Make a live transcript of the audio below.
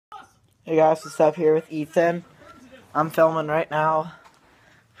Hey guys, what's up? Here with Ethan. I'm filming right now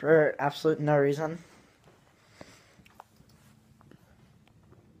for absolute no reason.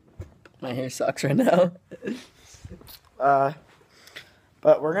 My hair sucks right now. But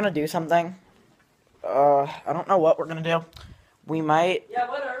we're gonna do something. I don't know what we're gonna do. We might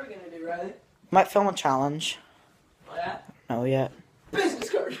What are we gonna do, Riley? film a challenge. Oh, yeah? No yet. Business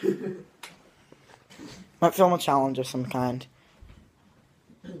card. Might film a challenge of some kind.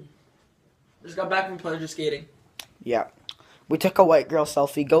 Just got back from pleasure skating. Yeah. We took a white girl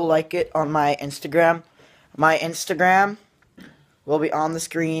selfie. Go like it on my Instagram. My Instagram will be on the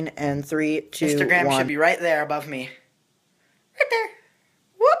screen in 3, 2, Instagram 1. should be right there above me. Right there.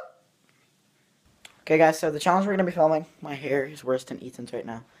 Whoop. Okay, guys, so the challenge we're going to be filming, my hair is worse than Ethan's right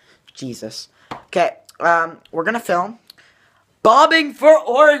now. Jesus. Okay, we're going to film Bobbing for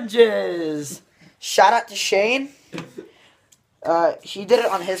Oranges. Shout out to Shane. He did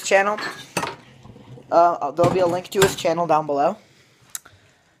it on his channel. There'll be a link to his channel down below.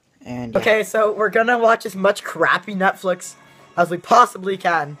 And yeah. Okay, so we're gonna watch as much crappy Netflix as we possibly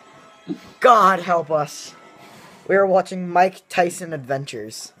can. God help us. We are watching Mike Tyson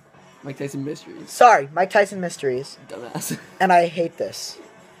Adventures. Mike Tyson Mysteries. Sorry, Mike Tyson Mysteries. Dumbass. And I hate this.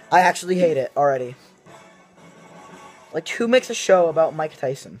 I actually hate it already. Like, who makes a show about Mike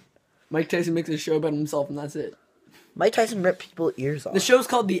Tyson? Mike Tyson makes a show about himself and that's it. Mike Tyson ripped people's ears off. The show's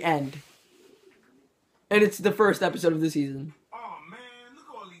called The End. And it's the first episode of the season. Oh man, look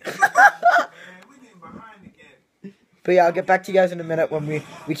at all these people, man. We getting behind again. But yeah, I'll get back to you guys in a minute when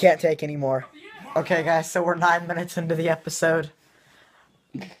we can't take any more. Okay, guys, so we're 9 minutes into the episode.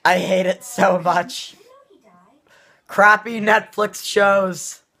 I hate it so much. Crappy Netflix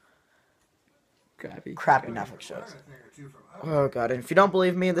shows. Crappy. Crappy Netflix shows. Oh god, and if you don't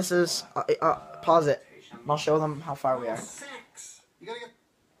believe me, this is... pause it. And I'll show them how far we are. You gotta get.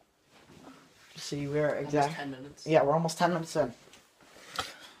 See, we're Almost exactly... 10 minutes. Yeah, we're almost 10 minutes in.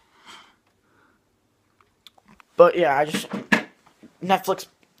 But yeah, I just... Netflix,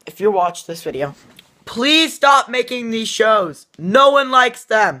 if you watch this video, please stop making these shows. No one likes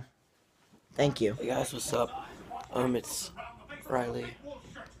them. Thank you. Hey guys, what's up? It's Riley,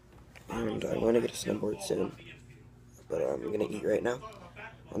 and I'm gonna get a snowboard soon, but I'm gonna eat right now,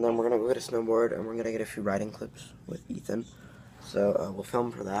 and then we're gonna go get a snowboard, and we're gonna get a few riding clips with Ethan, so we'll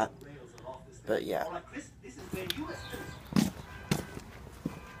film for that, but yeah.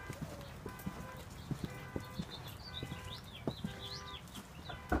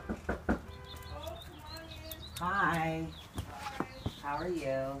 Hi. How are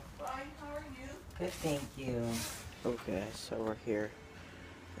you? Fine, how are you? Good, thank you. Okay, so we're here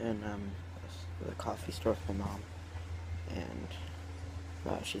in the coffee store with my mom, and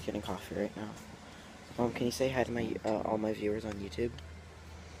she's getting coffee right now. Mom, can you say hi to my all my viewers on YouTube?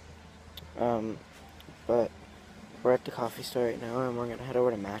 But we're at the coffee store right now, and we're gonna head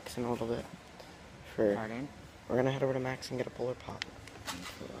over to Max in a little bit. Pardon? We're gonna head over to Max and get a Polar Pop.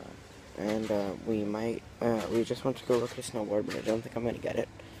 And we might, we just want to go look at a snowboard, but I don't think I'm gonna get it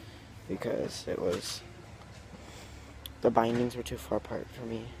because the bindings were too far apart for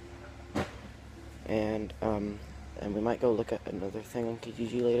me. And we might go look at another thing on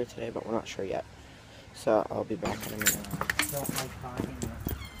Kijiji later today, but we're not sure yet. So I'll be back in a minute. Don't like buying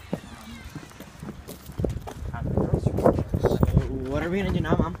So what are we gonna do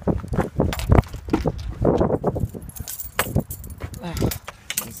now, Mom?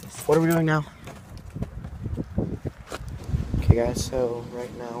 Jesus. What are we doing now? Okay, guys. So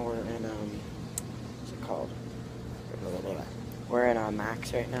right now we're in what's it called? We're in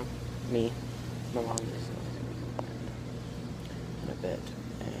Max right now. Me, my mom, in a bit,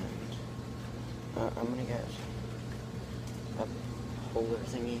 and I'm gonna get a polar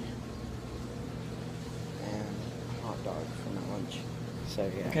thingy and a hot dog for my lunch. So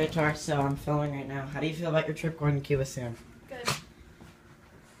yeah. Okay, Tar, so I'm filming right now. How do you feel about your trip going to Cuba soon? Good.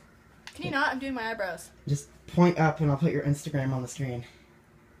 Can you not? I'm doing my eyebrows. Just point up and I'll put your Instagram on the screen.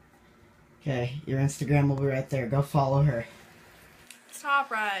 Okay, your Instagram will be right there. Go follow her.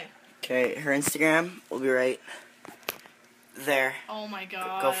 Stop, right. Okay, her Instagram will be right there. Oh my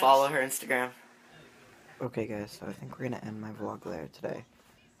god. Go follow her Instagram. Okay, guys, so I think we're gonna end my vlog there today.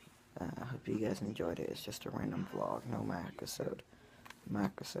 I hope you guys enjoyed it. It's just a random vlog, no Mac episode.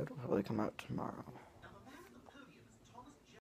 Mac episode will probably come out tomorrow.